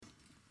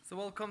So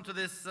welcome to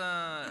this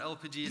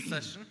LPG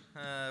session.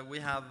 We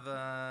have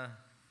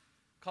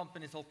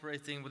companies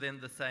operating within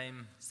the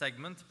same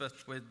segment, but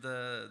with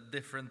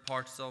different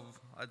parts of,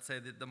 I'd say,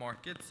 the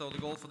market. So the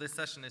goal for this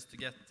session is to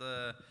get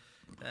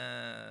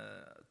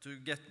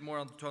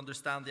more to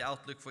understand the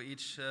outlook for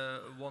each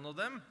one of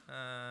them.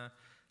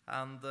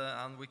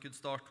 And we could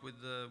start with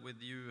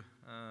you,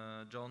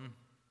 John.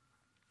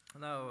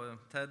 No,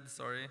 Ted.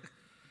 Sorry.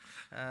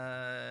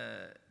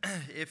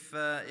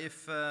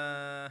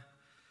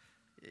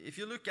 If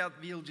you look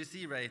at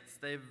VLGC rates,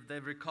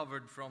 they've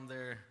recovered from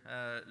their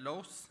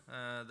lows.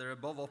 They're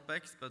above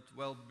OPEX, but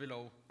well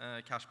below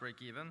cash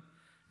break even.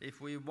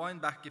 If we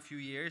wind back a few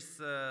years,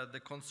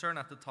 the concern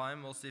at the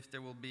time was if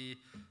there will be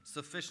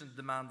sufficient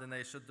demand in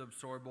Asia to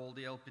absorb all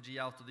the LPG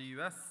out of the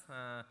US.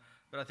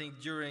 But I think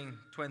during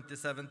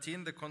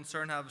 2017, the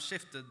concern have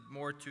shifted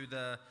more to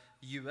the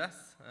US,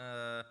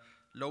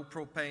 low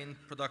propane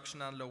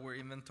production and lower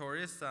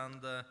inventories.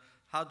 And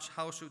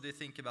how should they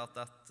think about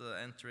that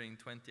entering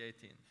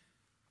 2018?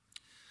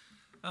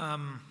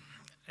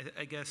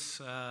 I guess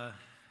the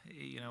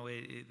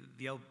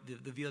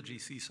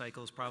VLGC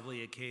cycle is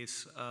probably a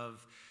case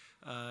of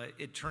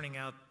it turning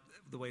out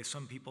the way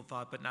some people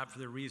thought, but not for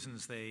the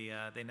reasons they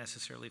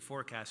necessarily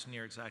forecast. And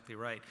you're exactly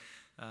right.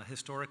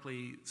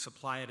 Historically,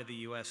 supply out of the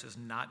U.S. has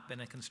not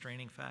been a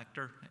constraining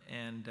factor,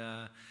 and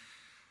a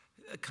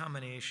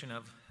combination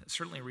of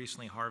certainly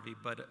recently Harvey,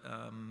 but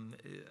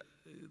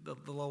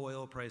the low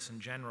oil price in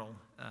general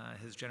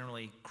has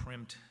generally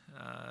crimped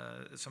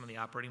some of the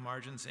operating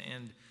margins,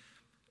 and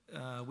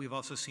we've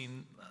also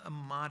seen a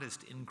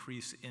modest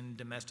increase in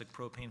domestic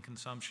propane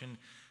consumption.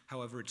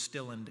 However, it's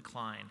still in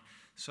decline.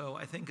 So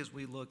I think as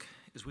we look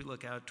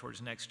out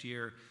towards next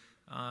year,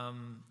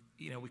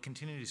 we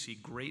continue to see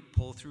great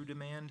pull-through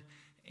demand.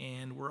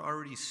 And we're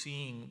already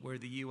seeing where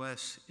the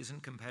U.S.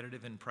 isn't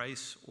competitive in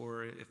price,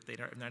 or if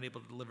they're not able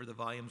to deliver the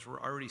volumes,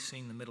 we're already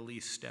seeing the Middle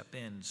East step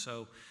in.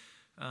 So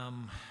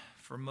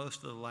for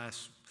most of the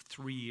last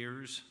 4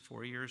 years,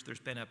 there's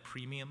been a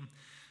premium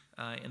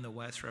in the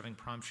West for having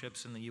prompt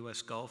ships in the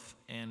U.S. Gulf.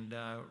 And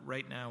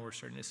right now we're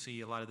starting to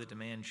see a lot of the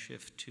demand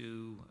shift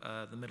to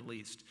the Middle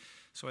East.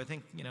 So I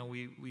think,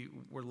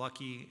 we're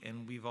lucky,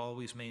 and we've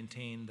always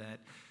maintained that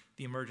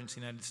the emergence of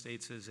the United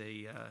States as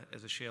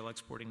a shale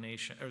exporting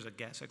nation, or as a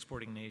gas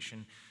exporting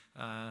nation,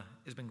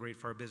 has been great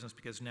for our business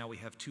because now we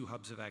have two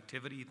hubs of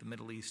activity, the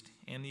Middle East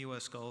and the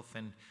U.S. Gulf,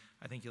 and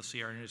I think you'll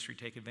see our industry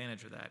take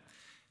advantage of that.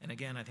 And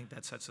again, I think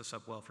that sets us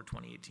up well for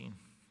 2018.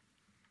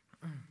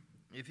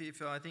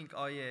 I think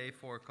IEA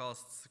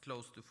forecasts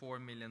close to 4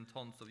 million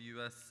tons of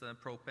U.S.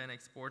 propane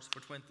exports for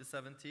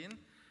 2017,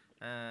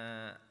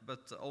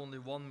 but only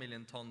 1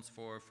 million tons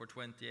for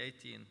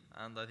 2018,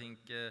 and I think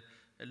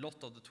a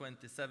lot of the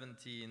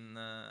 2017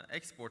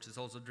 exports is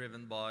also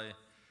driven by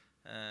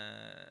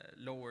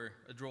lower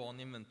draw-on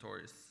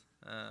inventories.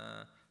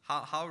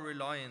 How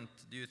reliant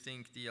do you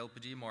think the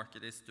LPG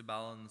market is to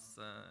balance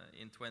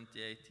in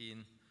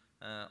 2018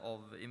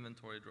 of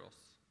inventory draws?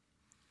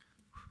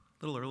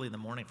 A little early in the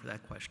morning for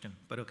that question,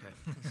 but okay.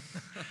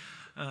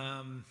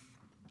 I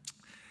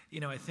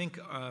think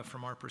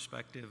from our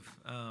perspective,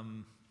 I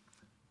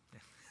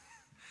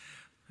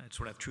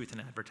sort of have truth in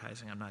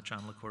advertising. I'm not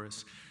John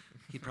Lycouris.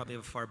 He'd probably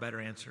have a far better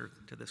answer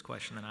to this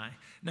question than I.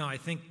 No, I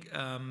think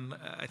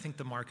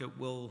the market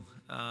will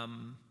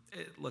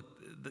look.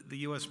 The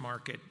U.S.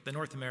 market, the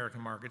North American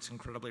market's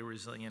incredibly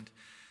resilient.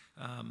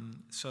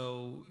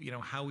 So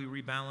how we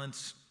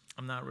rebalance,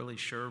 I'm not really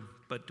sure.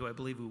 But do I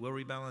believe we will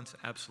rebalance?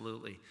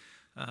 Absolutely.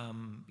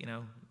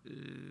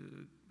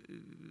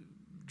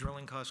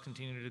 Drilling costs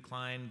continue to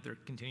decline. There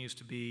continues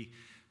to be.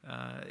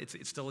 It's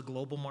still a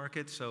global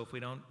market, so if we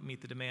don't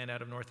meet the demand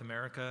out of North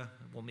America,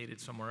 we'll meet it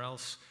somewhere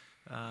else.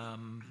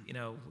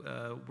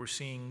 We're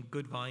seeing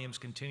good volumes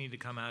continue to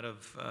come out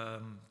of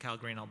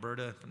Calgary and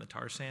Alberta from the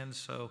tar sands.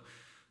 So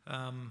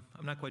I'm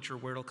not quite sure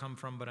where it'll come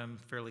from, but I'm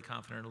fairly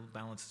confident it'll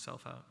balance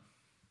itself out.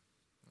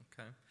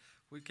 Okay.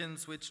 We can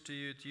switch to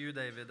you,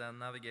 David, and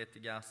Navigator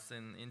Gas.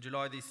 In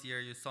July this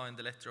year, you signed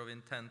the letter of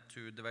intent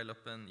to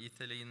develop an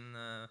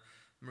ethylene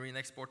marine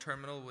export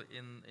terminal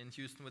in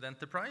Houston with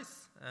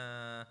Enterprise.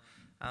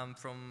 And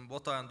from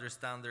what I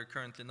understand, there are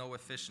currently no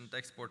efficient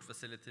export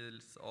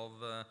facilities of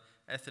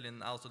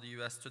ethylene out of the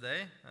U.S.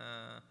 today,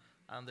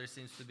 and there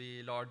seems to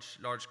be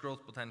large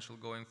growth potential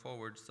going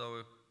forward. So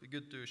it'd be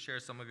good to share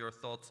some of your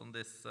thoughts on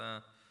this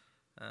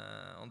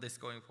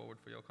going forward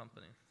for your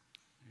company.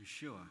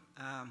 Sure.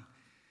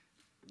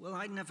 Well,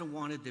 I never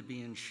wanted to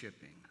be in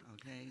shipping.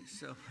 Okay,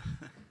 so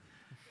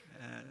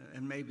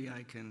and maybe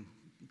I can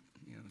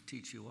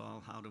teach you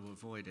all how to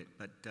avoid it.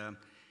 But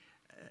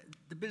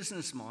the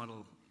business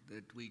model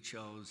that we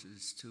chose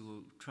is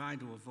to try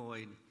to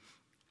avoid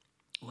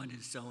what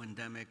is so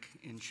endemic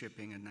in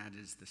shipping, and that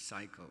is the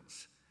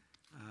cycles.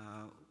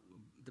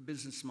 The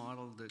business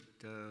model that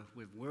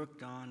we've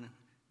worked on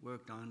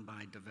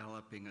by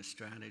developing a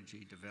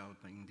strategy,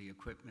 developing the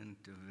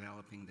equipment,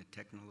 developing the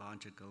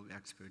technological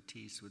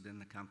expertise within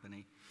the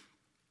company,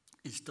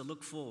 is to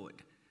look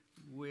forward.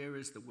 Where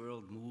is the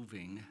world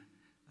moving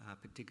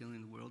particularly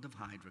in the world of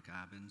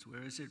hydrocarbons.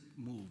 Where is it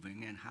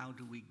moving, and how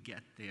do we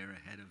get there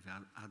ahead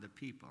of other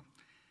people?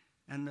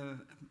 And the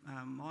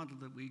model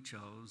that we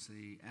chose,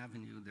 the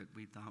avenue that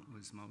we thought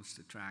was most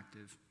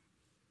attractive,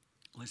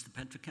 was the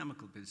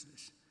petrochemical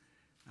business.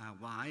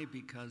 Why?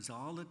 Because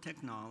all the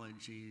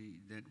technology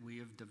that we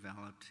have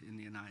developed in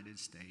the United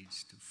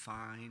States to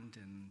find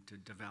and to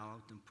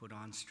develop and put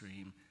on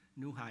stream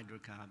new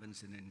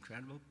hydrocarbons at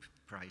incredible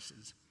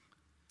prices,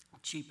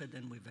 cheaper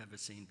than we've ever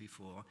seen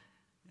before,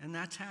 and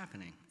that's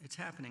happening. It's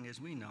happening,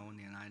 as we know, in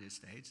the United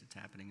States. It's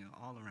happening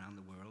all around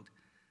the world.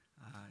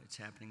 It's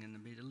happening in the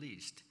Middle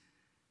East.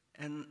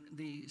 And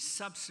the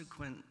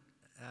subsequent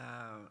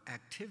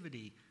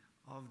activity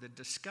of the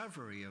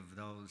discovery of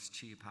those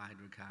cheap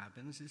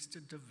hydrocarbons is to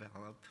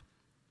develop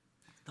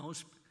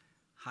those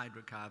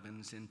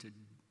hydrocarbons into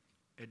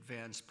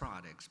advanced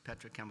products,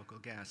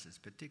 petrochemical gases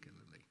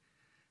particularly,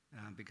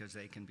 because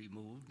they can be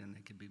moved, and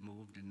they can be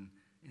moved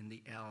in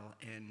the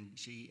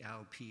LNG,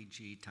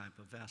 LPG type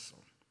of vessel.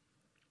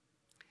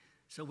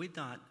 So we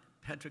thought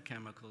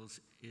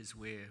petrochemicals is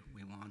where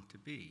we want to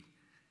be.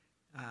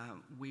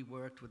 We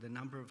worked with a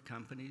number of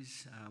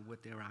companies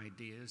with their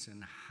ideas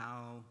and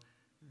how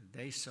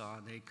they saw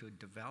they could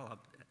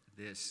develop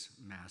this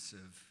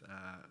massive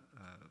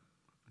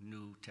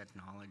new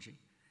technology.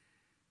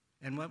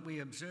 And what we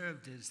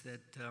observed is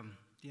that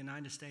the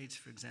United States,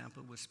 for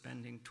example, was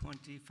spending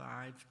 $25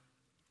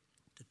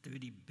 to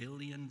 $30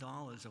 billion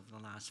over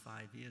the last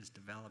 5 years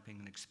developing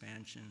an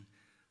expansion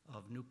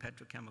of new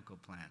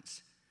petrochemical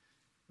plants.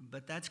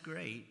 But that's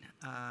great,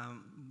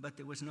 but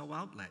there was no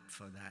outlet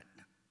for that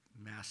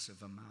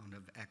massive amount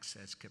of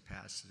excess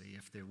capacity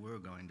if there were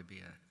going to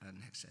be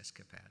an excess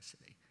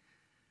capacity.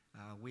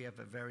 We have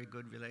a very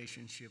good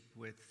relationship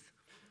with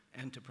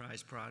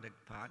Enterprise Product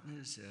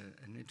Partners,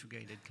 an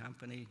integrated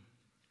company,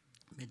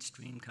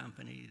 midstream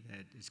company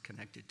that is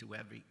connected to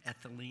every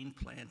ethylene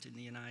plant in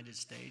the United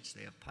States.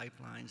 They have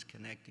pipelines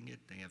connecting it,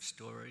 they have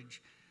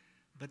storage,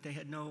 but they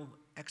had no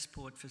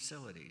export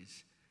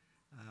facilities.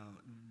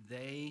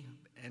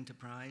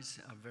 Enterprise,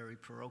 are very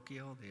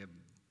parochial. They have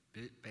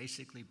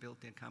basically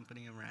built their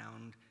company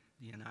around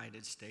the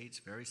United States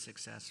very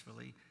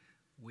successfully.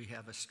 We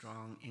have a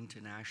strong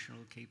international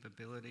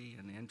capability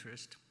and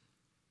interest.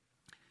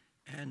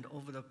 And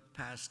over the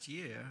past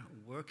year,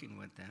 working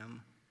with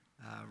them,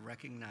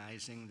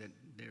 recognizing that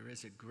there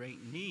is a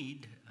great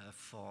need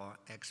for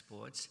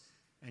exports,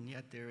 and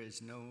yet there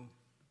is no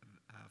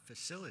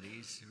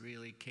facilities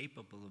really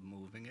capable of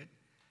moving it,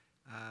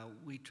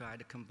 we try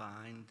to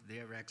combine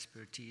their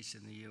expertise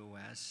in the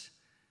U.S.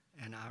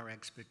 and our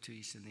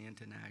expertise in the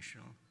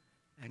international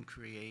and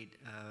create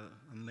a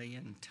 1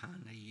 million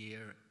ton a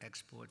year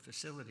export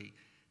facility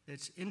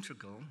that's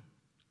integral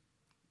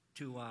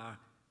to our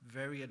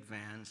very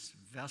advanced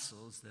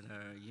vessels that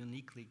are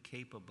uniquely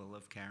capable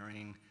of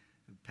carrying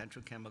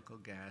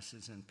petrochemical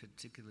gases, and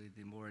particularly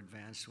the more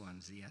advanced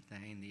ones, the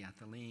ethane, the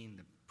ethylene,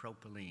 the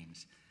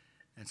propylenes.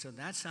 And so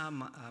that's our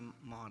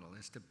model,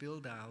 is to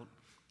build out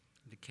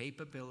the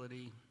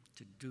capability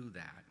to do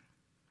that.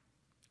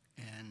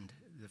 And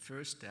the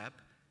first step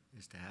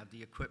is to have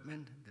the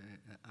equipment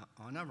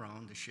on our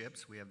own, the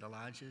ships. We have the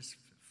largest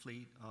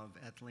fleet of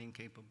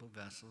ethylene-capable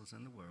vessels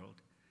in the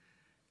world.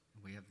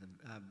 We have the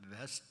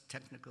best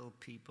technical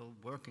people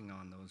working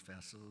on those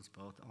vessels,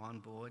 both on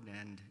board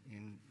and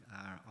in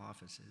our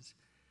offices.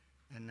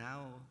 And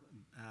now,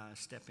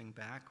 stepping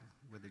back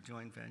with a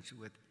joint venture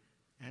with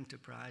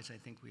Enterprise, I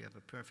think we have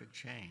a perfect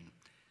chain.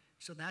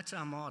 So that's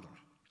our model,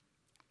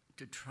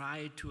 to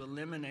try to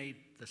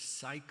eliminate the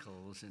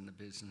cycles in the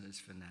business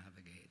for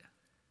Navigator.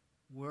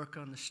 Work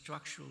on the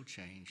structural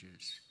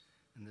changes.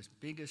 And the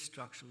biggest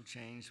structural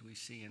change we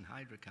see in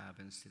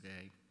hydrocarbons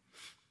today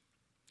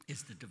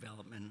is the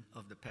development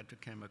of the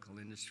petrochemical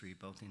industry,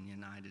 both in the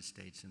United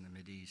States and the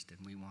Mideast,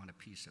 and we want a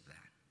piece of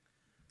that.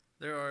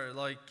 There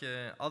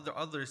are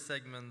other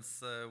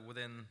segments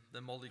within the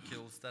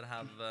molecules that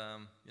have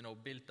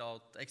built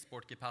out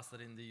export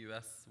capacity in the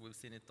U.S. We've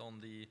seen it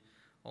on the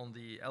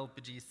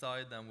LPG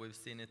side, and we've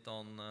seen it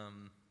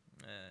on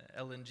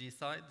LNG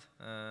side.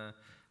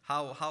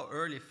 How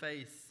early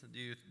phase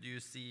do you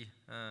see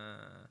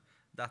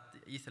that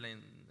the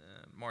ethylene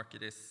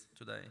market is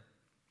today?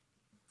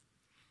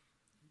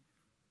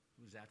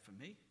 Was that for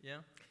me? Yeah.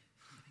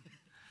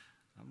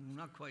 I'm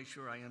not quite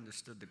sure I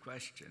understood the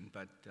question,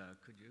 but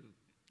could you?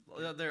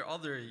 Well, there are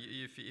other.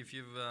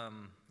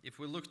 If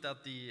we looked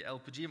at the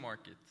LPG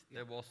market,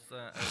 there was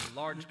a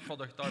large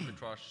product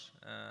arbitrage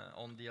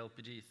on the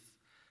LPGs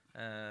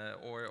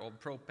or on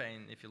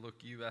propane. If you look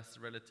U.S.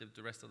 relative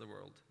to the rest of the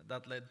world,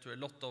 that led to a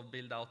lot of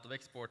build out of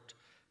export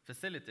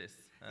facilities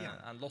and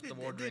a lot of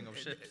ordering of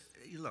ships.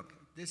 Look,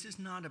 this is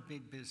not a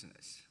big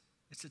business.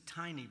 It's a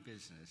tiny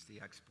business, the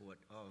export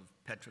of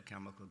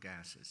petrochemical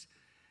gases.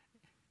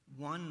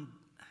 1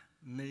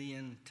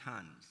 million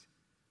tons.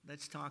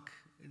 Let's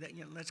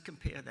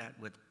compare that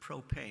with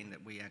propane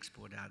that we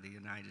export out of the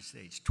United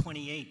States.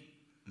 28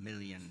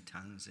 million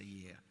tons a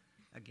year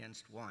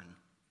against 1.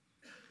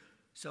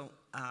 So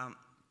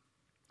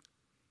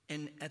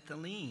And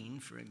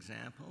ethylene, for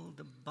example,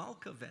 the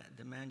bulk of it,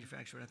 the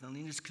manufacture of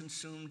ethylene is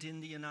consumed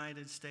in the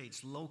United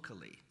States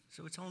locally.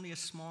 So it's only a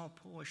small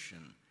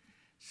portion.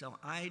 So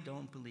I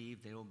don't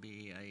believe there will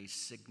be a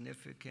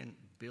significant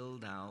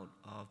build-out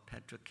of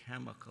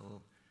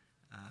petrochemical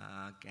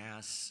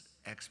gas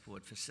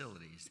export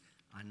facilities.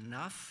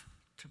 Enough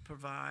to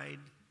provide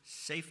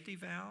safety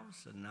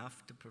valves,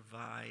 enough to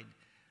provide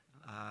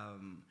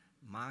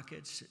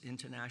markets,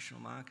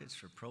 international markets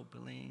for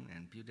propylene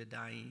and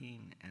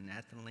butadiene and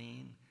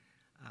ethylene,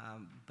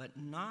 but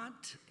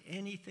not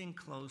anything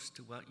close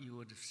to what you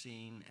would have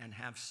seen and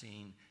have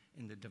seen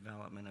in the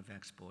development of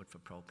export for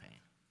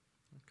propane.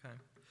 Okay.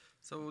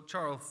 So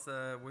Charles,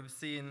 we've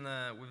seen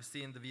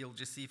the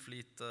VLGC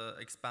fleet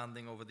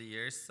expanding over the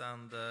years,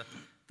 and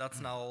that's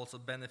now also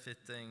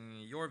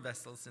benefiting your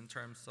vessels in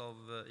terms of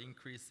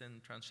increase in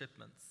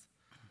transshipments.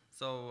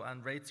 So,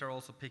 and rates are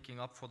also picking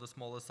up for the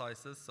smaller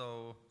sizes.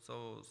 So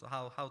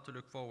how to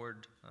look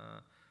forward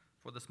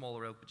for the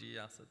smaller LPG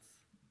assets?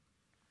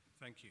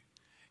 Thank you.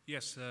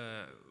 Yes,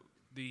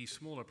 the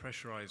smaller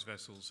pressurized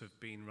vessels have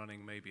been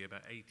running maybe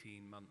about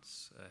 18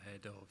 months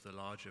ahead of the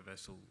larger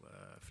vessel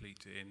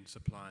fleet in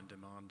supply and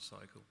demand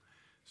cycle.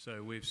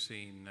 So we've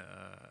seen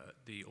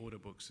the order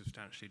book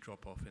substantially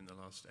drop off in the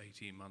last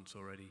 18 months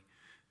already.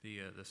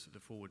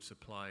 The forward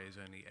supply is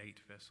only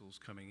 8 vessels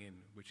coming in,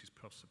 which is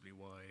possibly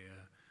why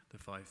the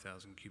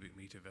 5,000 cubic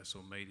meter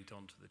vessel made it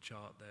onto the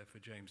chart there for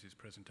James's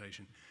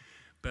presentation.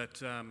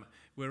 But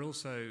we're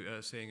also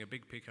seeing a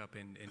big pickup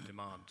in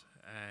demand,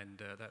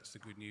 and that's the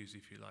good news,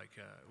 if you like.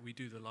 We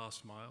do the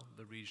last mile,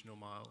 the regional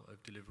mile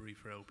of delivery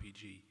for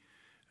LPG,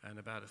 and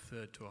about a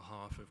third to a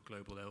half of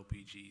global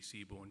LPG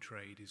seaborne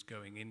trade is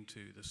going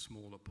into the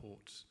smaller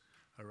ports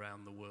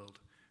around the world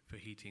for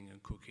heating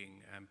and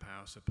cooking and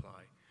power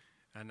supply.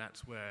 And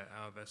that's where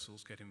our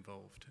vessels get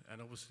involved.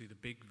 And obviously the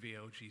big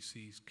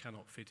VLGCs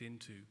cannot fit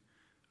into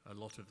a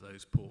lot of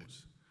those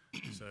ports.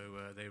 So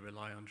they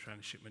rely on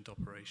transshipment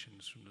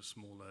operations from the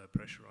smaller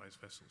pressurized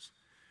vessels.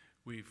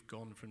 We've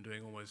gone from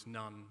doing almost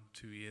none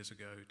 2 years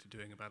ago to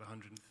doing about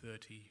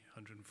 130,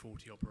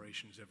 140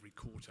 operations every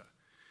quarter.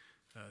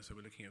 So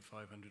we're looking at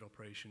 500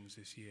 operations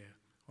this year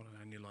on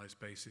an annualized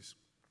basis.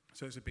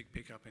 So it's a big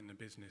pickup in the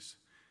business,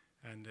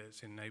 and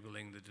it's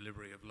enabling the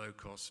delivery of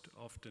low-cost,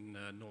 often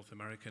North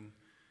American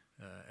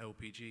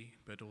LPG,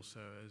 but also,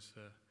 as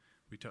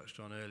we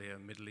touched on earlier,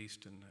 Middle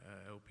Eastern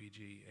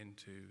LPG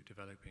into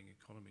developing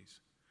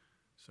economies.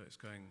 So it's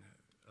going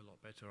a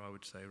lot better, I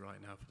would say,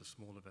 right now for the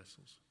smaller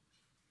vessels.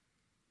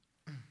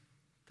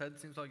 Ted,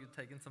 seems like you've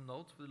taken some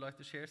notes. Would you like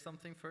to share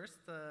something first,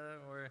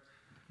 or?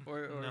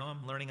 No,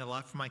 I'm learning a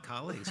lot from my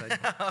colleagues.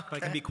 If I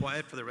can be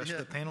quiet for the rest of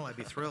the panel, I'd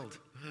be thrilled.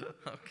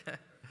 Okay.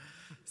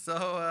 So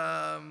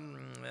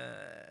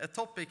a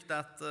topic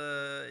that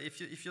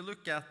if you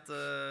look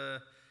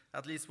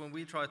at least when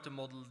we try to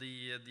model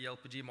the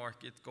LPG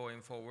market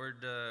going forward,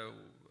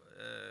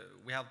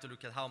 we have to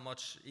look at how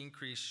much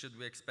increase should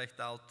we expect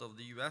out of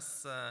the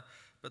US,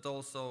 but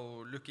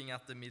also looking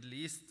at the Middle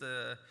East.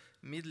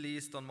 Middle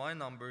East, on my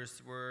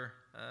numbers, were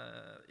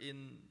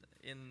in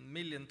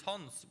million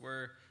tons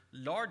were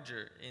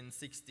larger in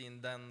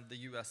 16 than the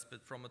US,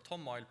 but from a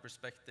ton mile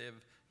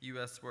perspective,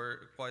 US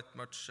were quite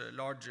much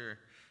larger.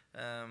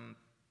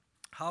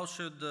 How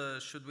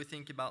should we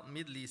think about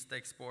Middle East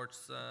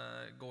exports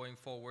going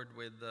forward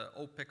with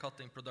OPEC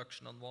cutting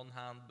production on one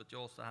hand, but you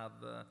also have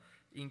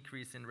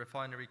increase in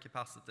refinery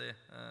capacity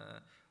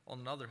on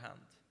another hand?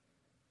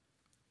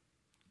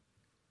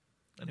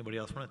 Anybody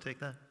else want to take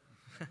that?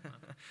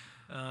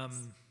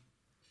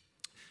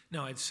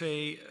 No, I'd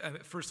say,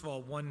 first of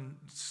all, one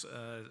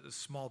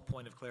small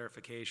point of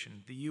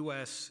clarification. The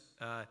U.S.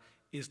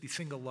 Is the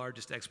single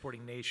largest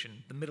exporting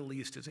nation. The Middle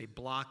East as a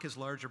bloc is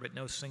larger, but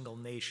no single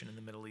nation in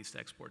the Middle East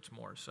exports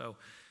more. So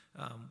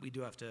we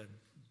do have to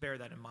bear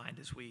that in mind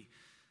as we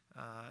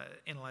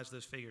analyze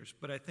those figures.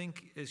 But I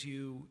think as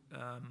you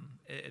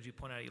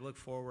point out, you look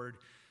forward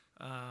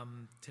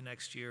to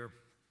next year,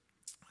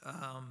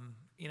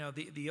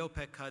 the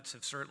OPEC cuts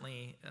have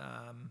certainly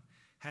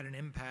had an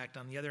impact.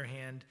 On the other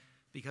hand,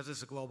 because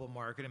it's a global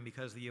market and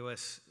because the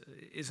U.S.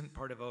 isn't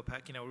part of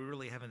OPEC, we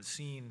really haven't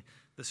seen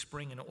the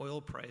spring in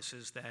oil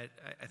prices that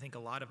I think a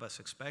lot of us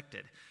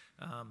expected.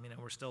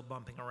 We're still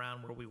bumping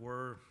around where we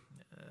were,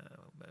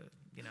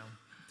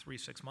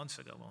 3 months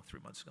ago. Well, 3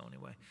 months ago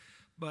anyway.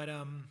 But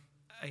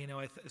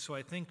so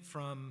I think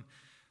from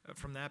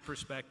that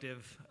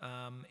perspective,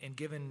 and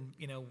given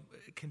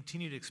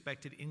continued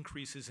expected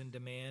increases in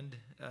demand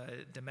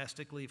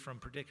domestically from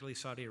particularly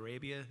Saudi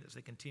Arabia as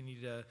they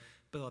continue to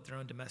build up their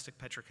own domestic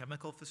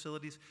petrochemical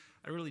facilities,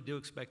 I really do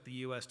expect the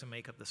U.S. to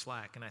make up the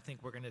slack, and I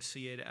think we're going to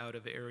see it out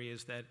of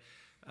areas that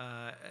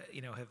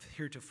have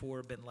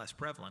heretofore been less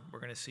prevalent.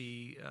 We're going to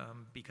see,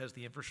 because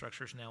the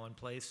infrastructure is now in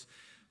place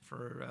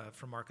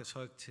for Marcus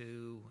Hook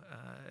to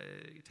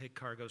take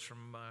cargoes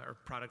from or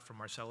product from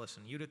Marcellus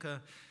and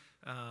Utica.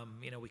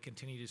 We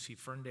continue to see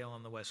Ferndale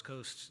on the West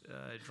Coast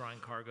drawing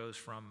cargoes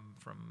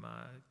from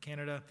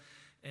Canada.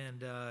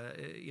 And,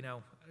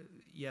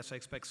 yes, I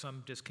expect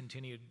some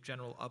discontinued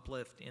general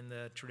uplift in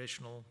the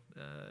traditional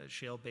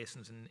shale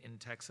basins in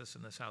Texas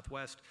and the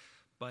Southwest.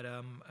 But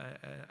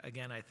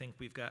again, I think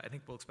I'd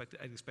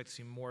expect to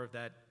see more of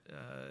that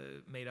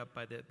made up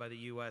by the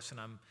U.S. And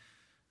I'm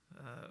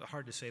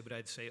hard to say, but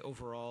I'd say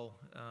overall,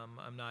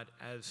 I'm not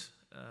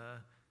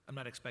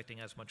expecting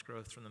as much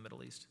growth from the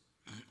Middle East.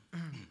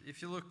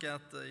 If you look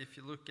at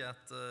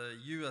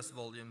U.S.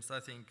 volumes, I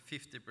think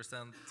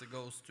 50%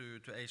 goes to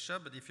Asia.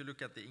 But if you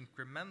look at the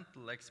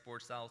incremental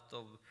exports out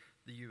of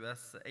the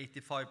U.S.,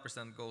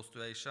 85% goes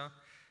to Asia.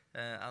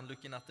 And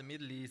looking at the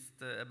Middle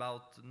East,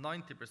 about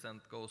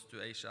 90% goes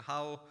to Asia.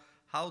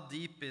 How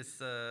deep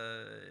is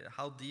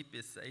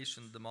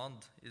Asian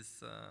demand?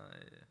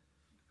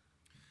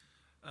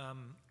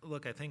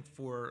 Look, I think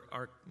for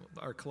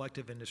our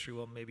collective industry,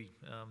 well, maybe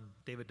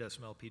David does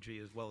some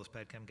LPG as well as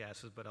petchem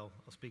gases, but I'll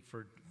speak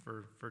for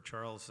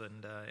Charles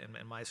and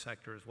my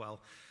sector as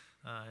well.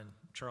 And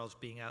Charles,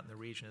 being out in the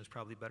region, is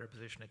probably better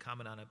positioned to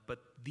comment on it. But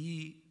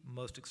the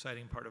most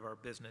exciting part of our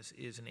business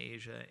is in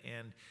Asia,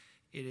 and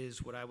it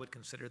is what I would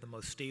consider the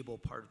most stable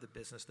part of the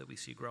business that we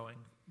see growing.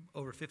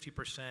 Over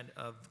 50%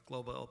 of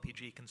global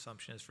LPG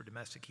consumption is for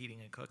domestic heating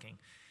and cooking,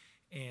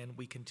 and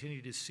we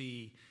continue to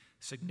see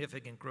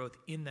significant growth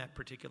in that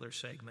particular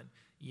segment.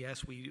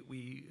 Yes,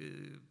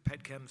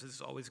 petchems is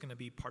always going to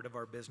be part of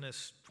our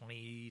business,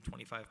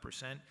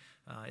 20-25%.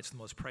 It's the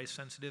most price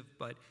sensitive,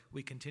 but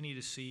we continue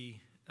to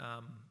see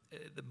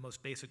the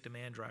most basic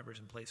demand drivers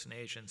in place in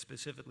Asia, and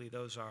specifically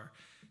those are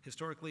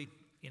historically,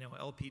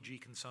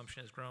 LPG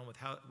consumption has grown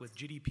with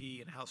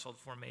GDP and household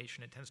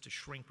formation. It tends to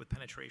shrink with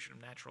penetration of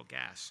natural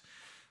gas.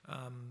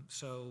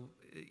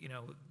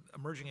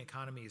 Emerging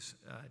economies,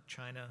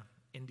 China,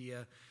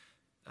 India,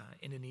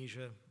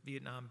 Indonesia,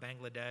 Vietnam,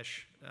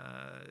 Bangladesh,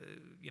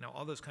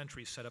 all those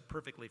countries set up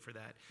perfectly for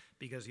that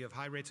because you have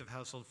high rates of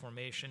household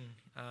formation,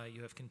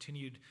 you have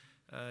continued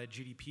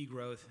GDP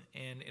growth,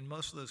 and in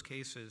most of those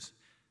cases,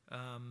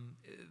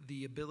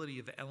 the ability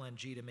of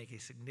LNG to make a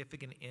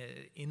significant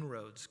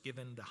inroads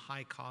given the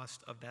high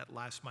cost of that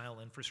last mile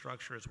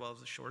infrastructure as well as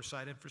the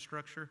shoreside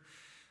infrastructure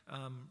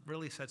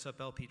really sets up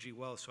LPG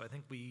well. So I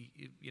think we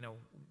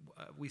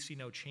see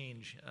no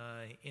change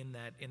in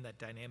that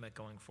dynamic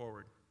going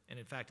forward. And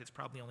in fact, it's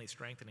probably only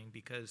strengthening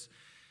because,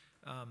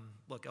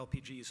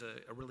 LPG is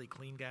a really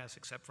clean gas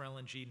except for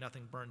LNG.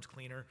 Nothing burns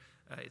cleaner.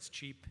 It's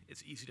cheap.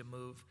 It's easy to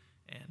move.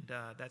 And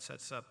that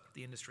sets up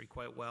the industry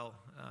quite well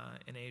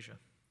in Asia.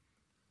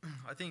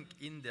 I think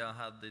India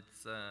had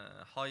its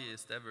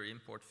highest ever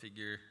import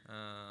figure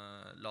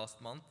last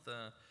month.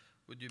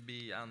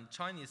 And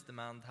Chinese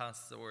demand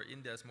or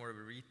India is more of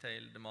a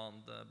retail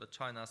demand, but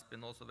China has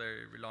been also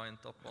very reliant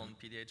upon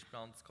PDH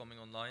plants coming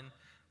online.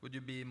 Would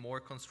you be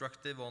more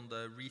constructive on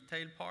the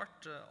retail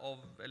part of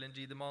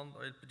LNG demand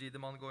or LPG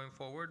demand going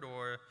forward,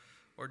 or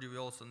do we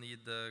also need,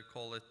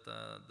 call it,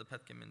 the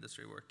petchem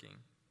industry working?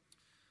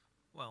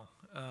 Well,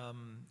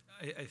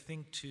 I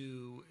think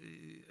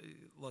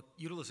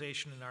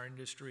utilization in our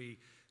industry,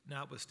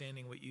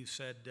 notwithstanding what you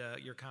said,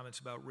 your comments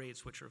about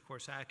rates, which are of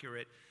course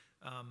accurate,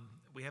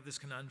 we have this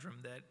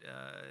conundrum that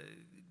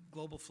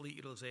global fleet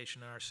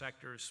utilization in our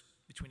sectors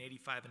between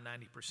 85 and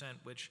 90%,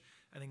 which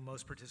I think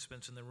most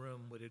participants in the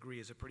room would agree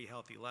is a pretty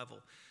healthy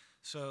level.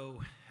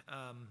 So,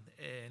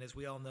 and as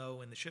we all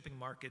know in the shipping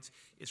markets,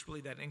 it's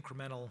really that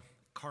incremental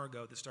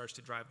cargo that starts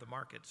to drive the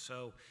market.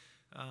 So,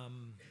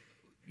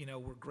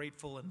 we're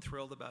grateful and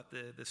thrilled about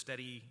the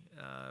steady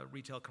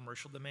retail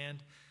commercial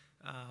demand.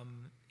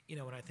 And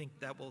I think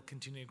that will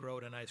continue to grow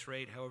at a nice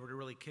rate. However, to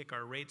really kick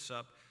our rates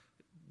up,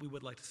 we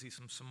would like to see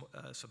some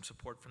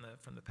support from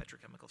the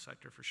petrochemical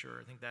sector for sure.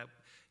 I think that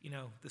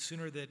the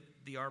sooner that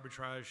the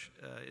arbitrage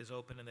is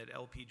open and that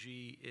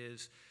LPG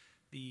is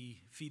the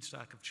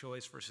feedstock of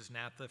choice versus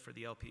naphtha for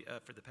the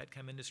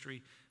petchem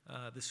industry,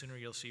 the sooner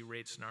you'll see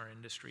rates in our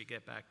industry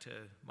get back to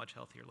much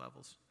healthier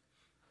levels.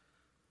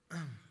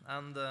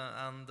 And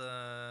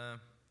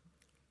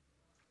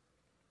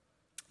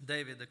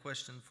David, a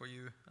question for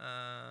you.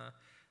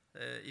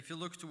 If you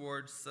look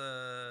towards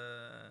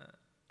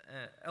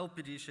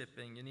LPG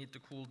shipping, you need to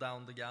cool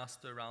down the gas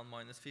to around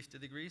minus 50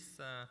 degrees.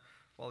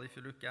 While if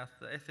you look at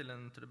the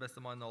ethylene, to the best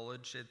of my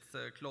knowledge, it's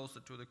closer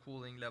to the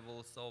cooling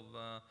levels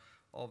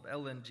of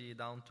LNG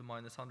down to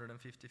minus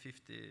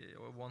 150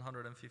 or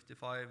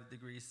 155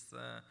 degrees.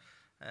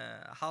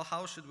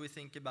 How should we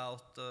think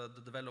about the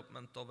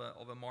development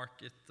of a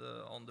market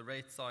on the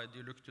rate side? Do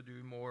you look to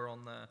do more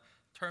on the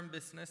term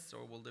business,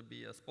 or will there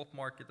be a spot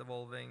market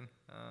evolving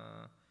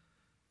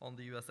on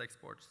the U.S.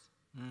 exports?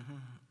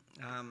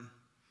 Mm-hmm.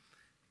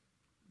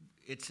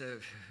 It's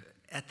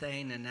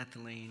ethane and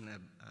ethylene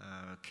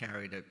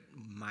carried at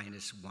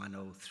minus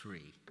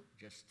 103,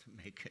 just to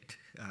make it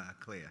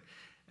clear,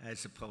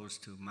 as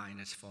opposed to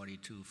minus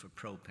 42 for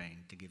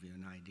propane, to give you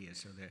an idea.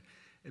 So they're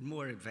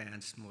more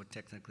advanced, more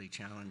technically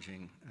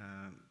challenging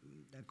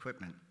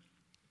equipment.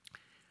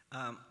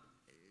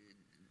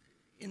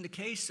 In the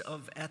case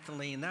of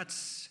ethylene,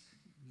 that's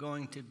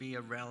going to be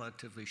a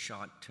relatively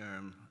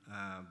short-term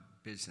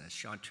business,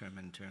 short-term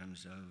in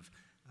terms of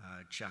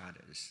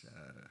charters.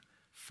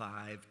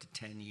 5 to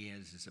 10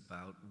 years is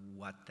about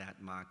what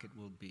that market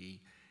will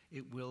be.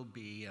 It will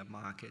be a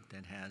market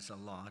that has a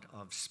lot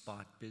of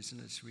spot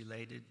business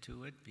related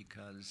to it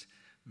because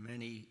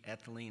many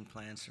ethylene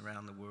plants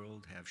around the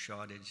world have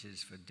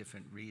shortages for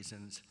different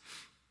reasons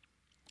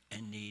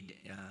and need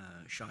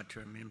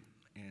short-term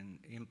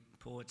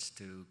imports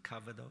to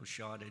cover those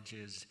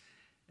shortages.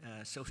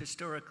 So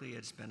historically,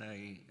 it's been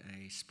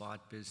a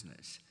spot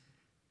business.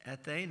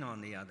 Ethane,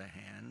 on the other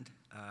hand,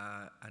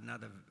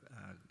 another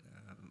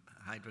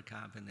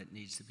hydrocarbon that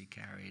needs to be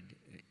carried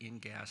in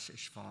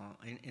gaseous form,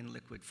 in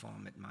liquid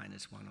form at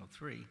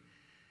 -103.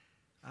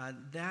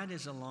 That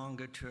is a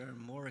longer term,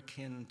 more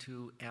akin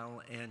to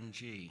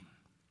LNG,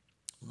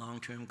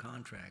 long-term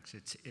contracts.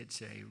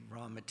 It's a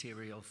raw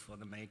material for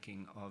the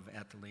making of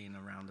ethylene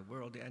around the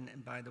world.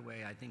 And by the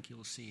way, I think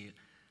you'll see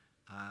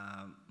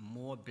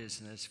more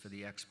business for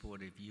the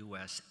export of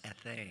U.S.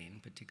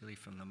 ethane, particularly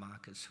from the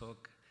Marcus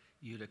Hook,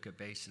 Utica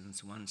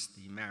basins, once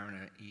the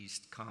Mariner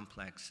East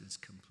complex is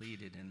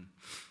completed in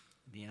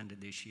the end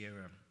of this year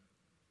or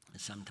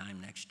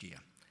sometime next year.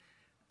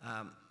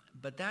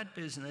 But that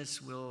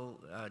business will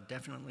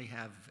definitely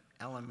have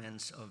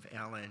elements of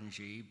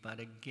LNG, but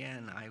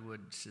again, I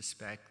would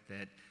suspect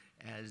that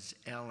as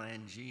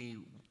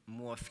LNG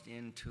morphed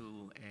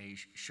into a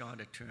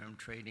shorter-term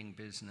trading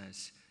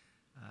business,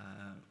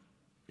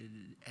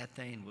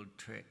 ethane will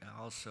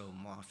also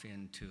morph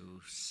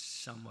into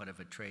somewhat of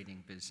a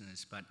trading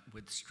business, but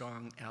with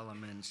strong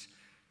elements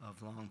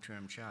of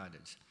long-term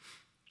charters.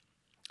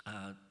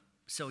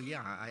 So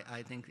yeah,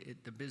 I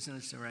think the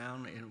business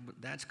around,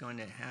 that's going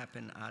to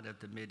happen out of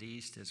the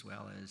Mideast as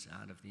well as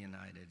out of the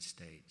United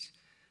States.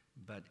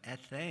 But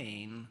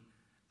ethane,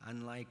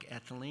 unlike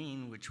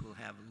ethylene, which will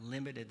have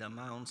limited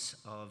amounts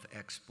of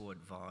export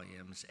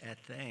volumes,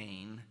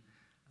 ethane,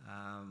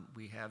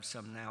 we have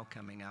some now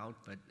coming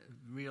out, but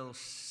real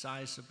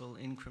sizable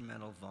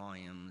incremental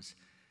volumes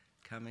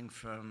coming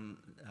from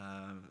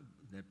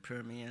the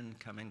Permian,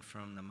 coming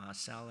from the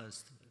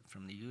Marcellus,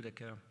 from the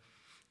Utica.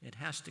 It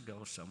has to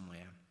go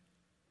somewhere,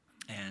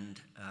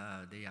 and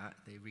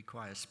they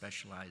require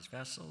specialized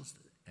vessels,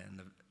 and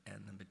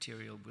the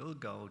material will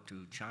go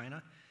to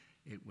China,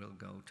 it will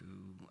go to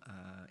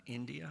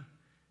India,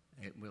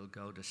 it will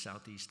go to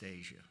Southeast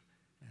Asia,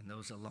 and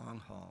those are long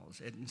hauls,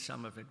 and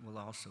some of it will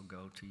also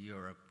go to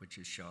Europe, which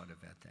is short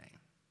of ethane.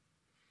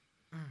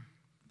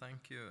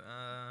 Thank you.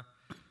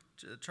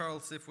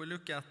 Charles, if we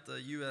look at the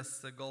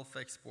U.S. Gulf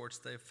exports,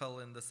 they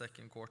fell in the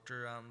second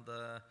quarter,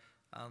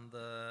 and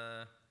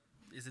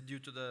is it due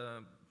to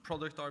the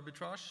product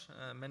arbitrage?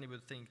 Many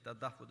would think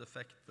that would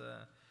affect,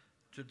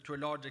 to a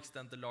large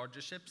extent, the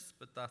larger ships,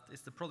 but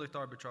is the product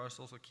arbitrage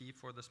also key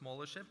for the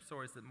smaller ships,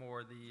 or is it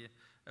more the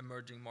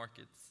emerging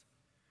markets?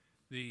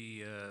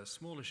 The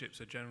smaller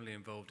ships are generally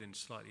involved in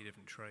slightly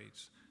different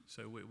trades.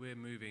 So we're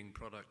moving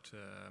product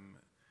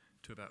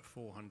to about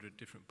 400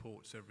 different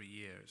ports every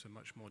year. It's a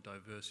much more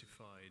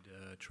diversified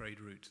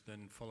trade route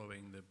than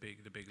following the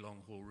big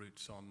long-haul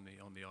routes on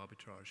the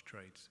arbitrage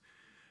trades.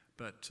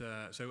 But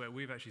so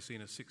we've actually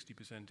seen a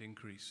 60%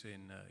 increase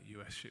in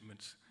U.S.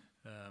 shipments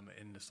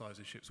in the size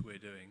of ships we're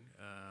doing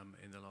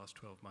in the last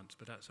 12 months.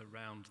 But that's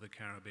around the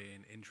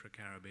Caribbean,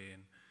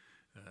 intra-Caribbean,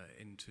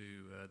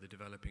 into the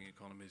developing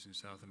economies in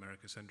South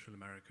America, Central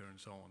America, and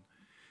so on.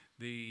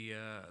 The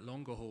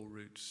longer haul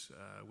routes,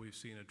 we've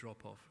seen a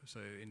drop-off,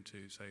 so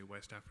into, say,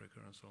 West Africa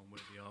and so on,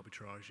 where the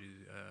arbitrage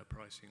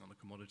pricing on the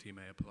commodity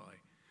may apply.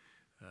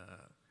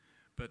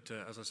 But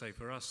as I say,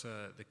 for us,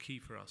 the key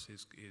for us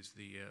is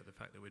the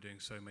fact that we're doing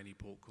so many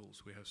port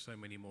calls. We have so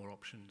many more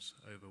options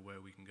over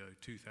where we can go,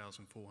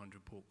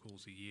 2,400 port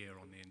calls a year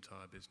on the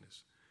entire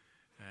business.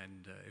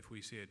 And if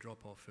we see a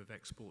drop-off of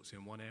exports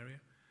in one area,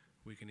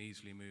 we can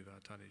easily move our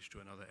tonnage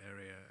to another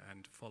area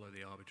and follow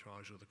the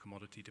arbitrage or the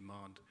commodity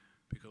demand,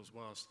 because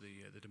whilst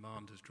the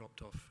demand has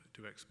dropped off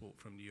to export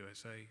from the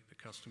USA, the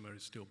customer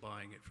is still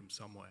buying it from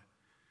somewhere.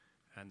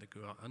 And the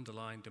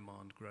underlying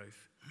demand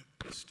growth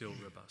is still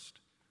robust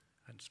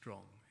and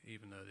strong,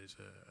 even though there's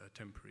a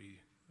temporary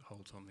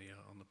halt on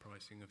the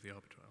pricing of the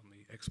arbitrage, on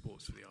the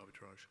exports for the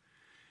arbitrage.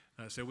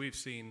 So we've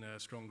seen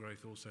strong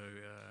growth also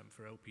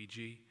for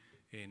LPG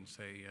in,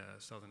 say,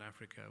 Southern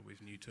Africa,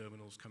 with new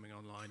terminals coming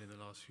online in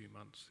the last few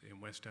months, in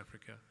West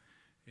Africa,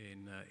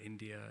 in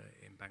India,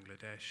 in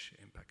Bangladesh,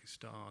 in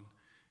Pakistan,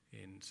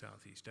 in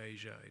Southeast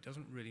Asia. It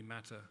doesn't really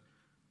matter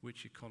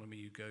which economy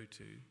you go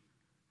to,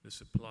 the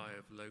supply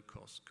of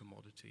low-cost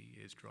commodity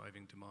is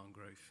driving demand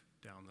growth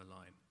down the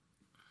line.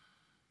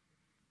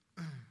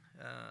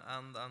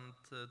 And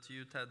to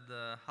you, Ted,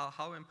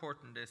 how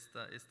important is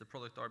the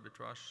product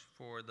arbitrage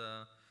for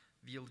the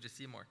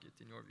VLGC market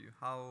in your view?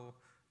 How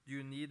do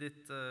you need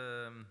it,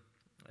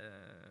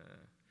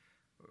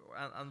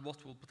 and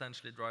what will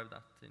potentially drive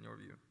that in your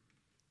view?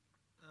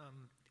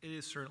 It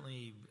is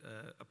certainly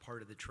a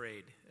part of the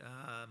trade.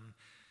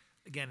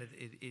 Again,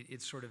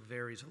 it sort of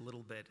varies a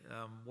little bit.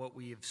 What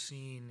we have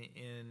seen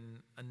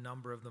in a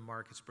number of the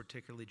markets,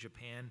 particularly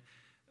Japan,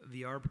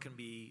 the arb can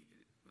be,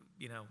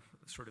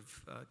 sort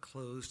of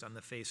closed on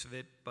the face of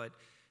it, but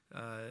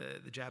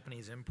the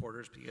Japanese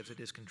importers, because it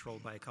is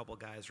controlled by a couple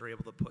guys, are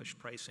able to push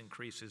price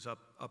increases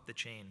up the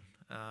chain,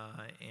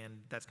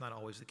 and that's not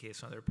always the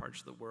case in other parts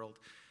of the world.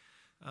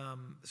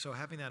 So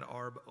having that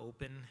ARB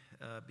open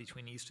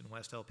between East and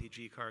West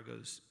LPG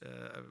cargoes,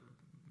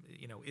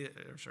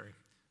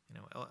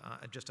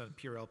 just on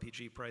pure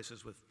LPG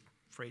prices with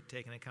freight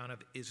taken account of,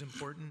 is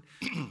important.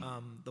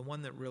 The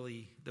one that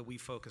we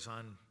focus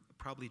on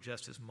probably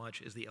just as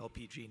much is the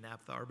LPG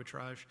naphtha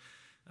arbitrage.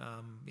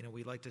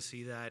 We like to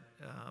see that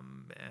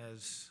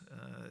as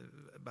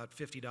about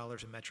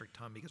 $50 a metric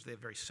ton, because they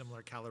have very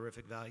similar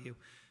calorific value.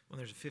 When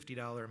there's a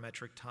 $50 a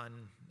metric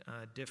ton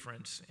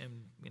difference,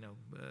 and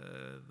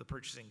the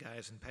purchasing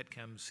guys and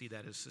petchems see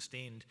that as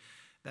sustained,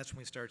 that's when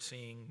we start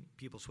seeing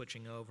people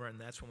switching over, and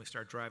that's when we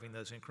start driving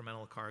those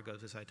incremental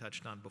cargoes, as I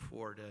touched on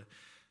before,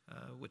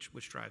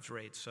 which drives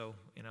rates. So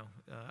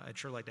I'd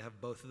sure like to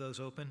have both of those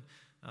open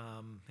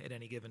at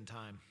any given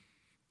time.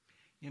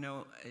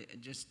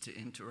 Just to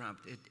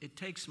interrupt, it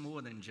takes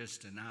more than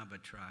just an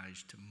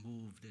arbitrage to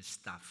move this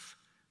stuff,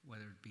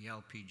 whether it be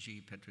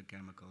LPG,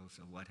 petrochemicals,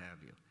 or what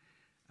have you.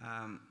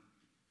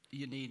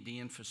 You need the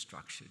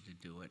infrastructure to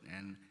do it,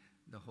 and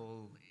the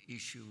whole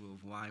issue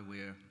of why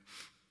we're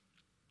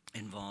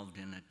involved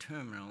in a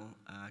terminal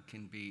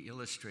can be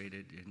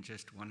illustrated in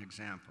just one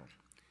example.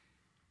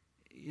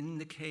 In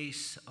the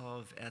case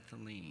of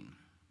ethylene,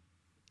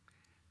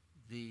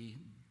 the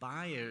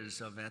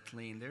buyers of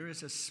ethylene, there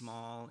is a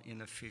small,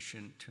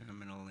 inefficient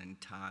terminal in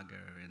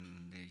Targa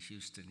in the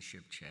Houston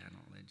Ship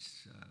Channel.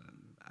 It's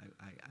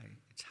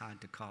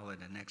hard to call it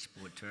an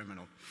export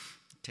terminal.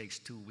 It takes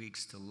 2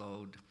 weeks to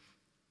load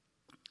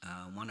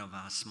one of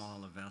our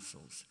smaller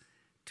vessels.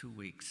 2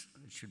 weeks.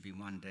 It should be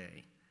 1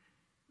 day.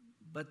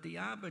 But the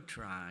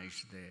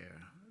arbitrage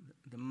there,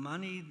 the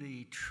money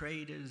the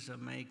traders are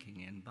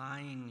making in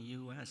buying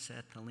U.S.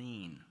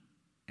 ethylene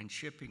and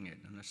shipping it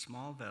in a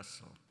small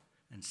vessel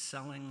and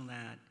selling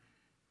that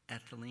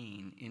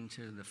ethylene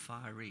into the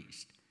Far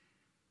East,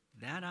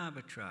 that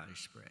arbitrage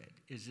spread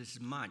is as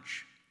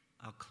much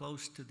or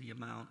close to the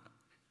amount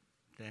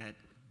that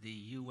the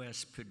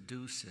U.S.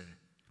 producer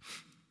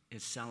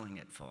is selling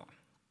it for.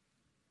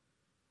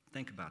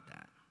 Think about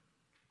that.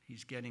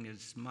 He's getting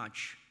as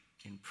much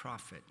in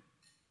profit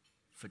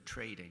for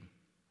trading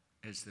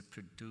as the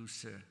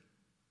producer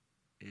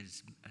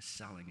is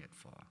selling it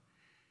for.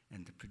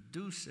 And the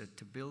producer,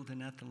 to build an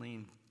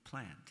ethylene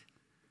plant,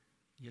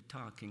 you're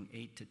talking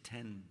 $8 to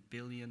 $10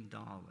 billion,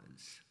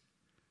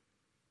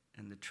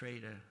 and the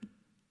trader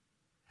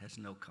has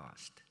no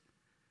cost.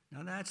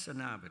 Now that's an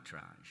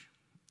arbitrage,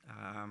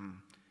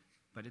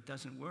 but it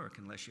doesn't work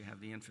unless you have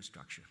the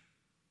infrastructure.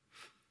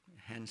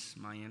 Hence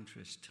my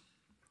interest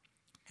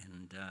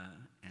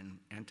and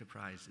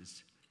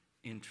Enterprise's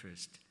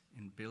interest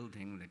in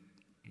building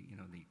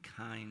the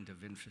kind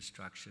of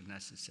infrastructure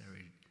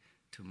necessary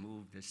to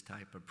move this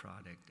type of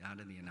product out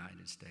of the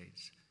United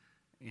States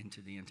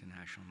into the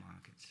international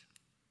markets.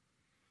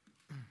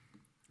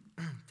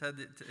 Ted,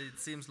 it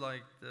seems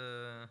like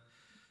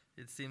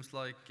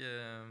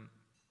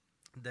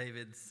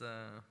David's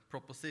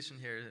proposition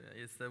here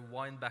is the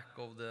wind back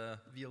of the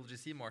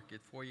VLGC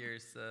market 4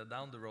 years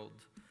down the road.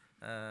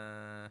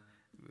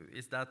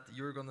 Is that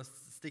you're going to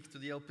stick to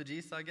the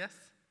LPGs, I guess?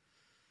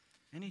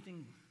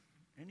 Anything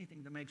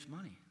that makes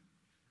money.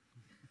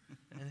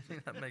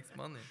 Anything that makes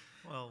money.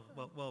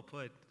 Well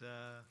put.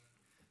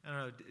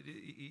 I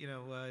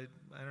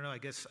don't know. I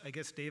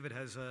guess David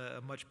has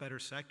a much better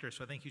sector,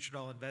 so I think you should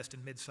all invest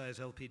in mid-size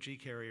LPG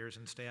carriers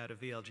and stay out of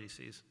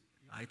VLGCs.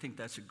 I think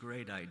that's a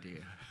great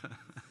idea.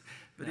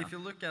 But No. if you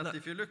look at,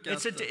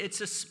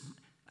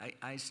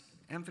 I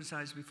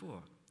emphasized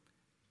before,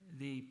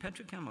 the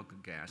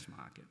petrochemical gas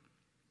market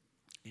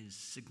is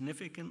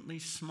significantly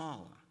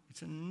smaller.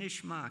 It's a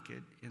niche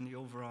market in the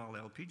overall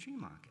LPG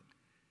market.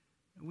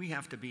 We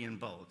have to be in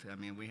both. I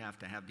mean, we have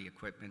to have the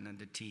equipment and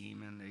the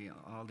team and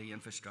all the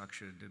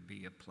infrastructure to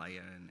be a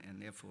player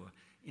and therefore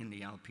in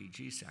the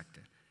LPG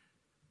sector.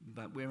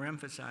 But we're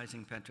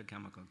emphasizing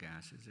petrochemical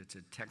gases. It's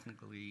a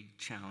technically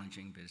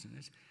challenging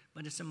business,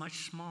 but it's a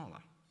much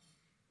smaller.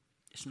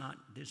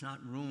 There's not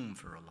room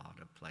for a lot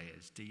of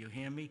players. Do you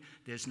hear me?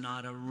 There's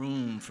not a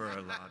room for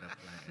a lot of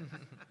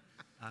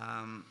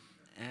players.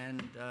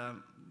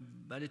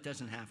 But it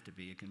doesn't have to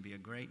be. It can be a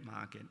great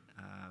market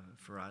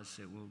for us.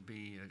 It will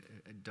be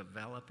a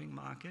developing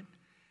market.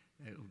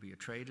 It will be a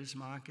trader's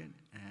market,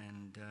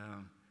 and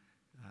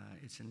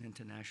it's an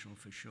international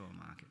for sure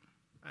market.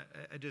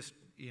 I just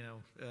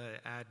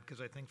add,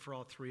 because I think for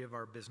all three of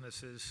our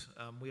businesses,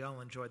 we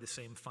all enjoy the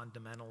same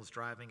fundamentals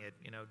driving it.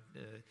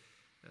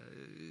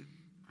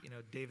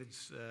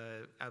 David's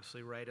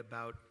absolutely right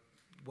about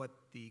what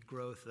the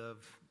growth of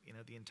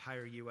the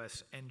entire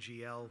U.S.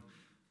 NGL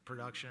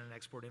production and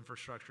export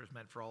infrastructure has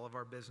meant for all of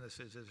our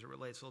businesses as it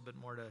relates a little bit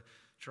more to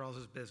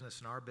Charles's business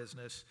and our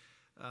business.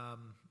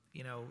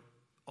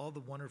 All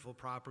the wonderful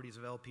properties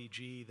of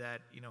LPG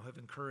that have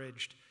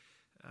encouraged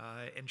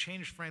and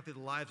changed, frankly, the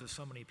lives of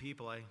so many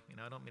people. I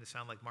don't mean to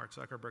sound like Mark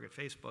Zuckerberg at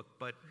Facebook,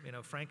 but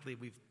frankly,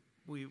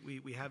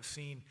 we have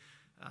seen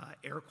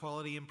air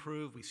quality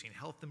improve, we've seen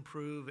health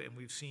improve, and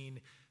we've seen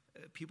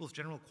people's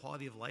general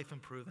quality of life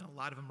improve in a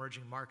lot of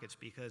emerging markets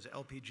because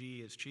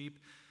LPG is cheap,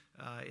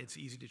 it's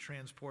easy to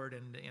transport,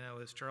 and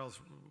as Charles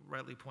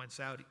rightly points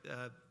out,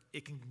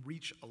 it can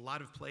reach a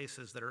lot of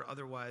places that are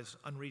otherwise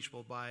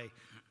unreachable by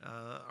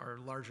our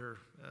larger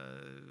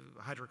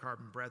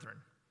hydrocarbon brethren.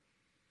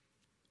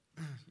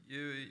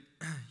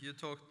 You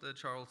talked,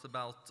 Charles,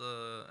 about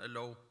a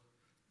low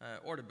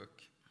order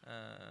book,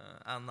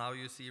 and now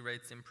you see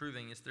rates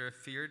improving. Is there a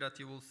fear that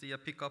you will see a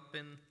pickup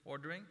in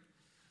ordering?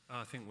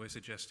 I think we're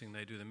suggesting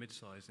they do the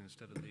mid-size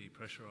instead of the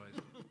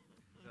pressurized.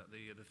 Is that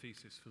the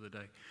thesis for the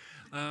day?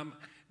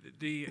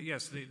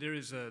 Yes, there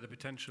is the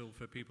potential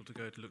for people to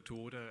go to look to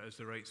order as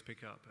the rates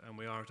pick up, and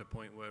we are at a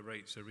point where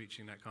rates are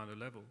reaching that kind of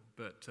level.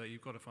 But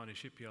you've got to find a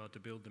shipyard to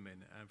build them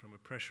in, and from a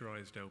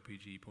pressurized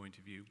LPG point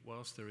of view,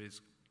 whilst there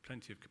is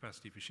plenty of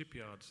capacity for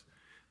shipyards,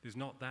 there's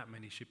not that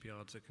many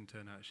shipyards that can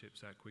turn out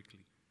ships that quickly.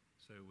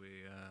 So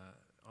we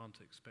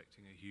aren't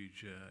expecting a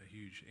huge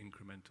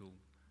incremental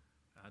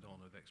add-on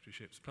of extra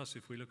ships. Plus,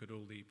 if we look at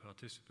all the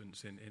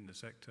participants in the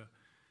sector,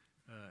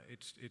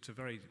 it's a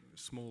very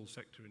small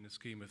sector in the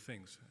scheme of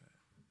things.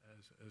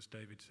 As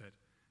David said,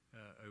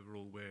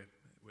 overall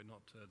we're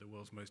not the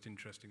world's most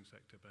interesting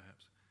sector,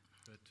 perhaps.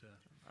 But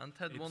and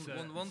Ted,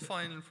 one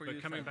final for you.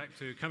 But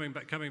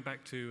coming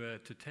back to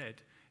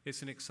Ted,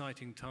 it's an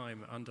exciting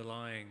time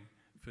underlying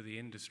for the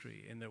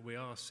industry in that we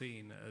are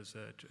seen as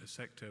a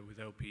sector with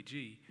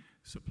LPG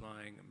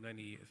supplying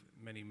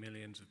many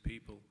millions of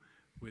people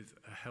with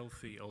a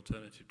healthy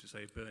alternative to,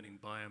 say, burning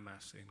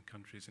biomass in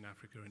countries in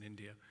Africa and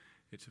India.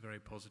 It's a very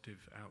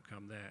positive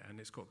outcome there, and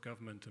it's got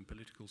government and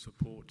political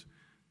support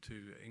to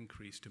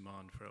increase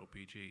demand for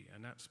LPG,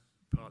 and that's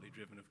partly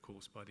driven, of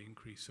course, by the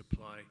increased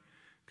supply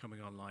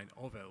coming online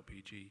of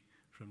LPG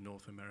from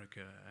North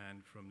America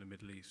and from the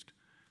Middle East.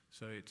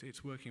 So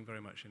it's working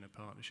very much in a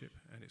partnership,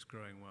 and it's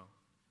growing well.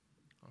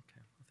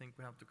 Okay, I think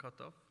we have to cut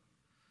off.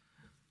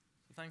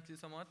 So thank you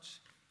so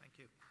much. Thank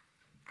you.